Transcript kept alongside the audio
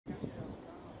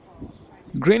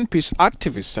Greenpeace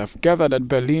activists have gathered at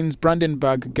Berlin's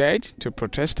Brandenburg Gate to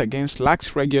protest against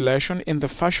lax regulation in the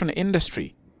fashion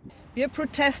industry. We are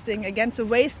protesting against the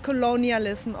waste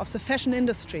colonialism of the fashion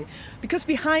industry, because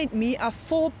behind me are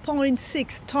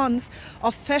 4.6 tons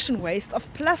of fashion waste,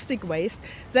 of plastic waste,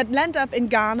 that land up in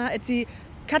Ghana at the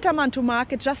Kathmandu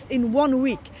market just in 1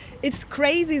 week. It's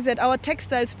crazy that our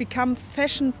textiles become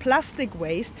fashion plastic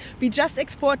waste we just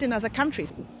export in other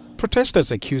countries.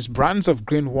 Protesters accuse brands of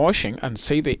greenwashing and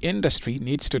say the industry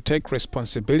needs to take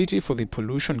responsibility for the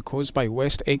pollution caused by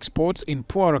waste exports in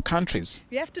poorer countries.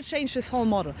 We have to change this whole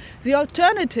model. The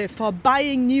alternative for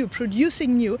buying new,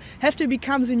 producing new, have to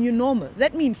become the new normal.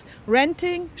 That means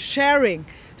renting, sharing,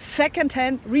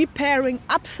 second-hand, repairing,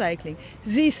 upcycling.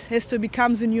 This has to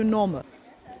become the new normal.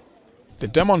 The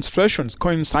demonstrations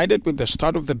coincided with the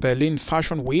start of the Berlin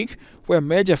Fashion Week, where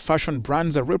major fashion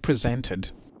brands are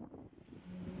represented.